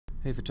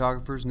Hey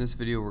photographers, in this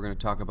video we're going to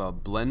talk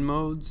about blend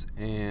modes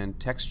and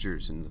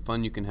textures and the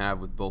fun you can have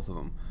with both of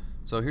them.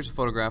 So here's a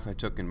photograph I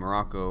took in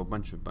Morocco a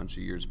bunch of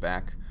years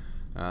back.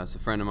 It's a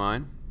friend of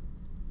mine,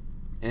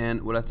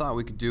 and what I thought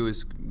we could do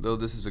is, though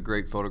this is a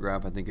great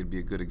photograph, I think it'd be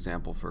a good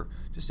example for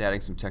just adding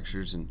some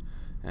textures and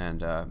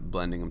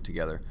blending them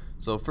together.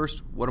 So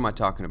first, what am I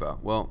talking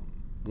about? Well,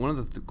 one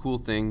of the cool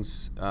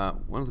things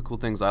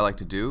I like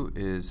to do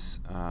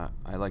is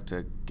I like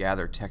to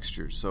gather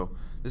textures. So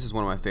this is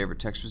one of my favorite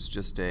textures,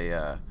 just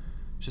a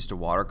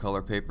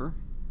watercolor paper,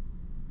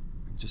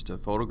 just a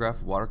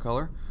photograph of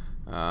watercolor.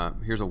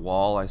 Here's a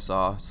wall I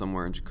saw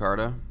somewhere in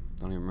Jakarta,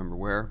 don't even remember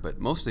where, but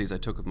most of these I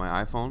took with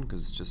my iPhone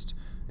because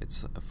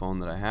it's a phone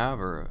that I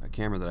have, or a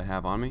camera that I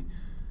have on me.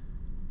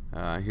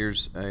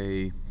 Here's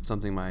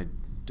something my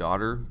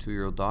daughter,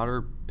 2-year-old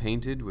daughter,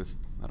 painted with,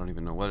 I don't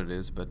even know what it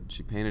is, but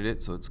she painted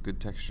it, so it's good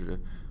texture to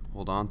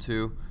hold on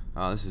to.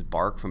 This is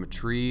bark from a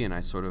tree, and I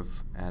sort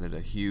of added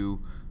a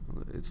hue.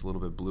 It's a little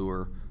bit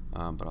bluer,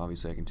 but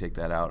obviously I can take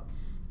that out.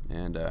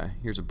 And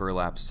here's a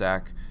burlap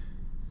sack.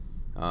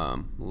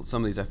 Some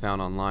of these I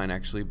found online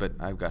actually, but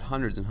I've got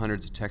hundreds and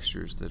hundreds of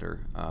textures that are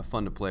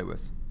fun to play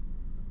with.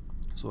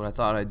 So what I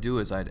thought I'd do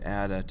is I'd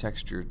add a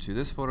texture to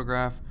this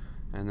photograph,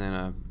 and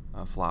then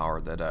a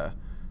flower that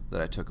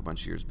I took a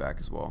bunch of years back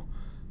as well.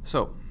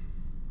 So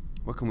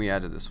what can we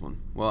add to this one?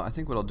 Well, I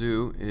think what I'll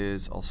do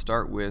is I'll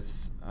start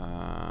with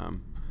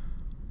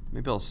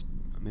maybe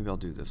I'll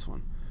do this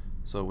one.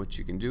 So what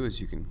you can do is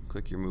you can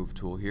click your move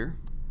tool here,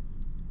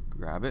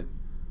 grab it,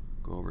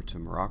 go over to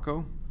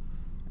Morocco,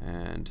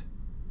 and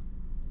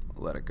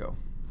let it go.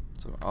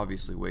 So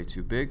obviously way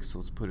too big, so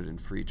let's put it in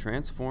free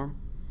transform.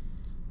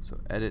 So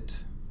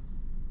edit,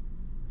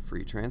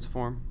 free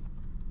transform.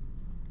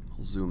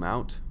 I'll zoom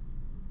out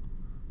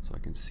so I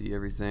can see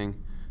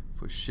everything.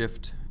 Push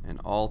shift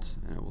and alt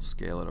and it will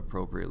scale it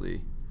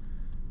appropriately,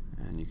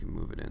 and you can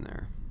move it in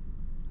there.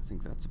 I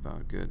think that's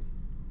about good.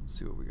 Let's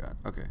see what we got.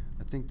 Okay,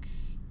 I think,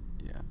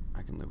 yeah,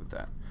 I can live with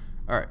that.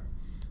 Alright,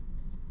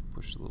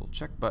 push the little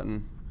check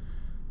button.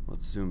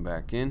 Let's zoom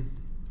back in.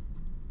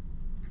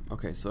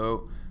 Okay,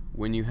 so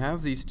when you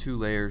have these two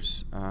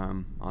layers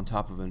on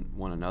top of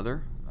one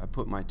another, I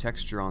put my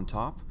texture on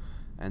top,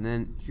 and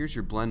then here's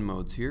your blend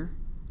modes here.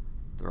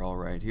 They're all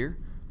right here.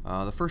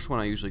 The first one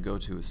I usually go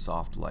to is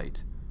soft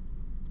light,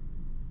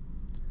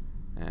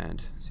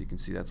 and so you can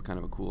see that's kind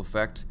of a cool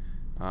effect.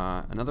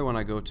 Another one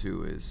I go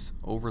to is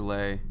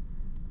overlay,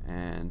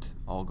 and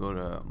I'll go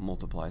to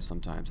multiply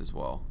sometimes as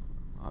well.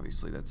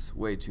 Obviously that's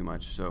way too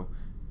much, so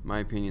in my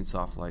opinion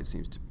soft light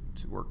seems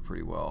to work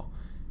pretty well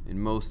in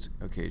most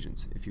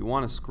occasions. If you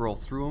want to scroll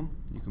through them,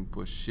 you can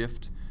push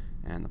shift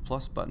and the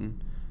plus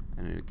button,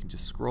 and it can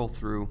just scroll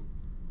through,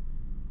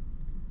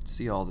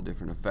 see all the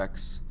different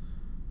effects.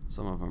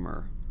 Some of them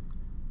are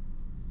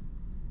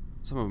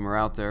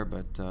out there,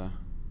 but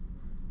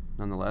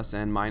nonetheless.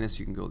 And minus,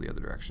 you can go the other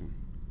direction.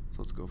 So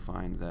let's go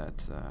find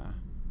that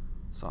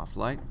soft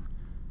light.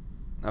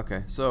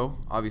 Okay, so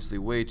obviously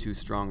way too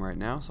strong right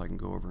now, so I can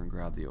go over and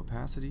grab the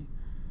opacity,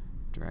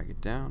 drag it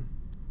down,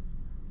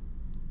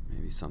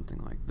 maybe something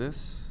like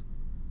this.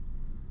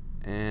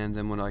 And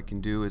then what I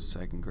can do is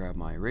I can grab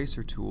my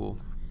eraser tool,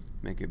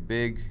 make it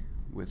big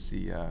with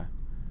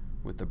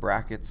the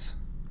brackets,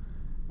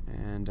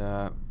 and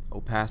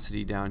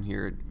opacity down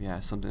here,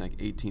 yeah, something like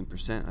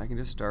 18%. And I can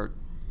just start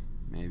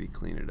maybe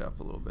clean it up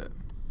a little bit,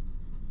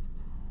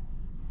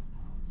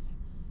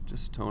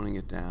 just toning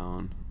it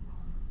down.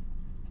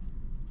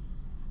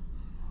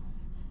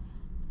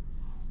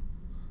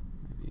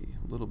 Maybe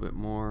a little bit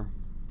more.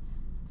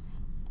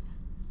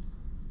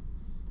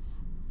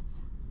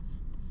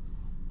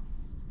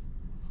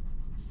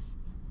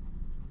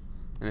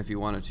 And if you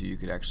wanted to, you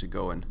could actually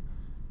go and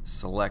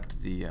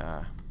select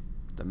the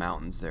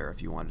mountains there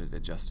if you wanted to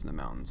adjust in the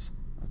mountains.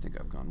 I think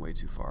I've gone way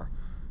too far.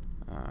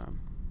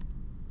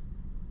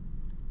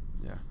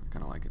 Yeah, I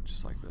kind of like it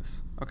just like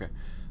this. Okay,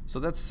 so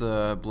that's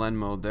blend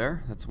mode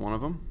there. That's one of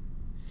them.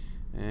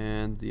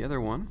 And the other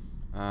one,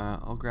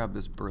 I'll grab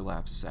this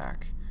burlap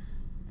sack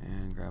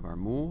and grab our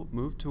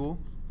move tool,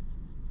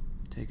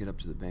 take it up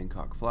to the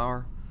Bangkok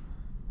flower,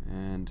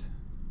 and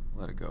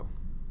let it go.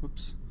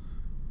 Whoops.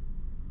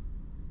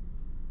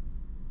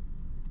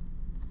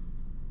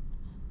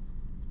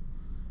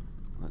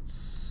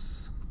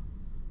 Let's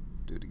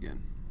do it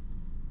again.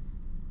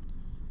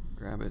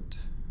 Grab it,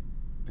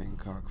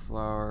 Bangkok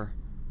flower.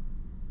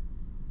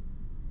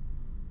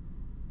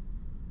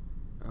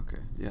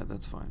 Okay, yeah,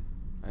 that's fine.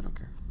 I don't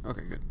care.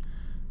 Okay, good.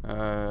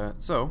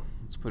 So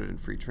let's put it in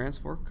free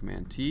transform,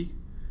 Command T,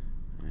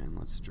 and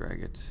let's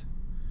drag it.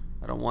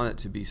 I don't want it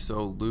to be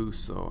so loose,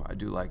 so I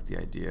do like the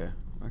idea.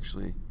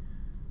 Actually,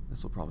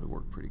 this will probably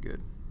work pretty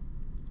good.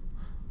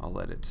 I'll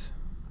let it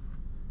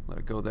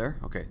go there.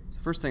 Okay,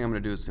 so first thing I'm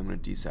going to do is I'm going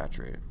to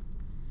desaturate it.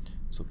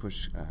 So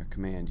push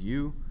Command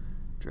U,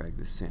 drag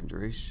this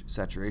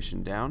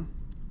saturation down.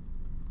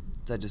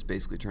 That just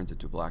basically turns it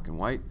to black and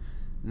white.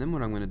 And then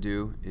what I'm going to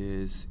do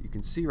is, you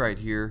can see right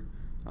here,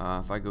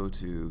 if I go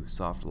to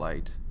soft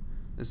light,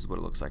 this is what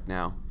it looks like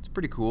now. It's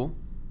pretty cool.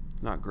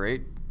 It's not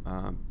great.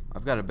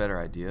 I've got a better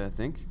idea, I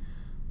think.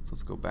 So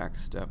let's go back a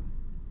step.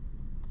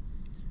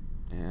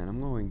 And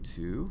I'm going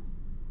to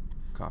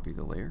copy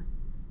the layer.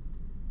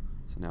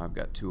 So now I've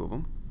got two of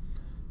them.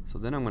 So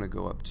then I'm going to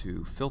go up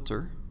to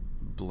Filter,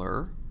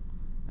 Blur,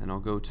 and I'll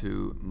go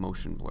to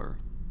Motion Blur.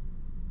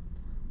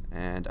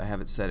 And I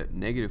have it set at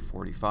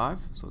 -45,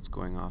 so it's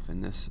going off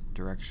in this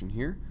direction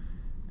here.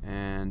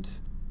 And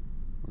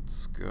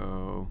let's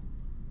go,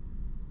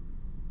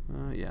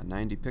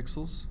 90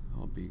 pixels.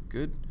 That'll be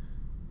good.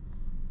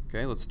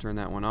 Okay, let's turn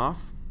that one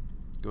off.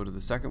 Go to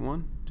the second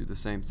one, do the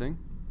same thing.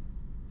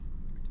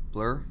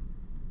 Blur,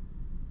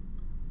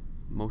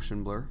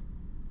 Motion Blur,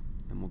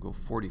 and we'll go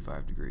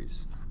 45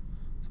 degrees.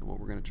 So what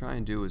we're going to try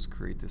and do is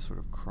create this sort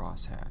of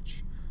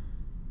crosshatch.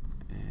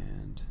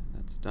 And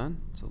that's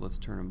done. So let's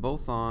turn them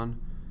both on,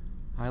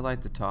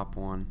 highlight the top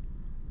one,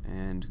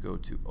 and go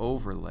to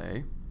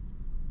Overlay.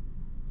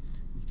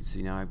 You can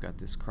see now I've got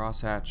this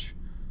crosshatch.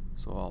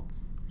 So I'll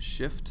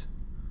Shift,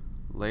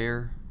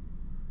 Layer,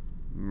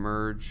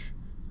 Merge.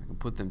 I can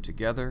put them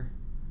together,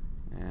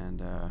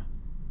 and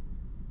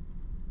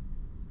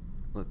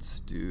let's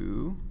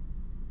do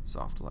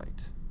Soft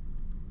Light.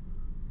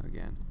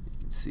 Again, you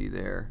can see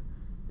there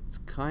it's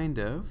kind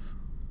of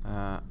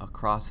a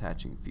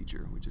cross-hatching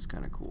feature, which is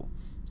kind of cool.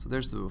 So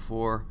there's the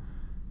before,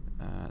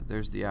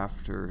 there's the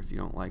after. If you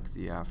don't like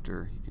the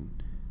after, you can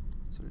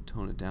sort of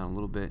tone it down a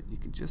little bit. You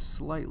can just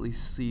slightly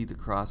see the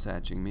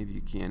cross-hatching. Maybe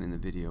you can in the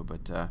video,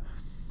 but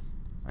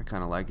I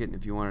kind of like it. And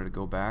if you wanted to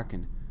go back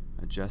and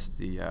adjust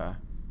the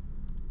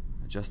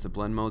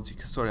blend modes, you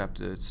sort of have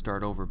to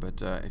start over.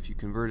 But if you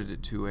converted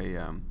it to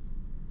a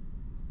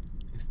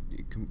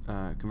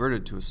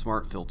converted to a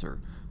smart filter,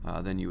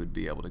 then you would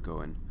be able to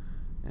go in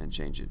and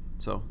change it.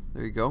 So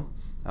there you go.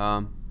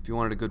 If you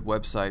wanted a good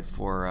website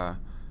for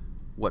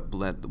what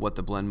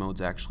the blend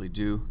modes actually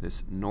do,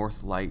 this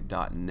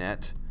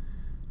northlight.net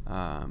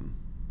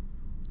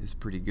is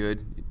pretty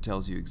good. It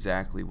tells you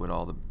exactly what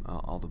all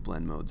the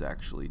blend modes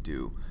actually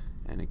do,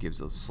 and it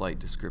gives a slight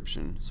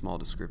description, small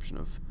description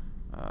of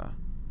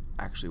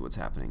actually what's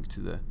happening to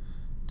the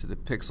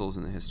pixels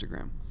in the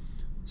histogram.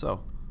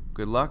 So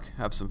good luck,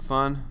 have some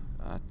fun,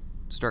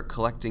 start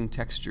collecting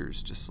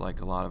textures just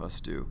like a lot of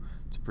us do.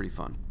 It's pretty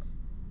fun.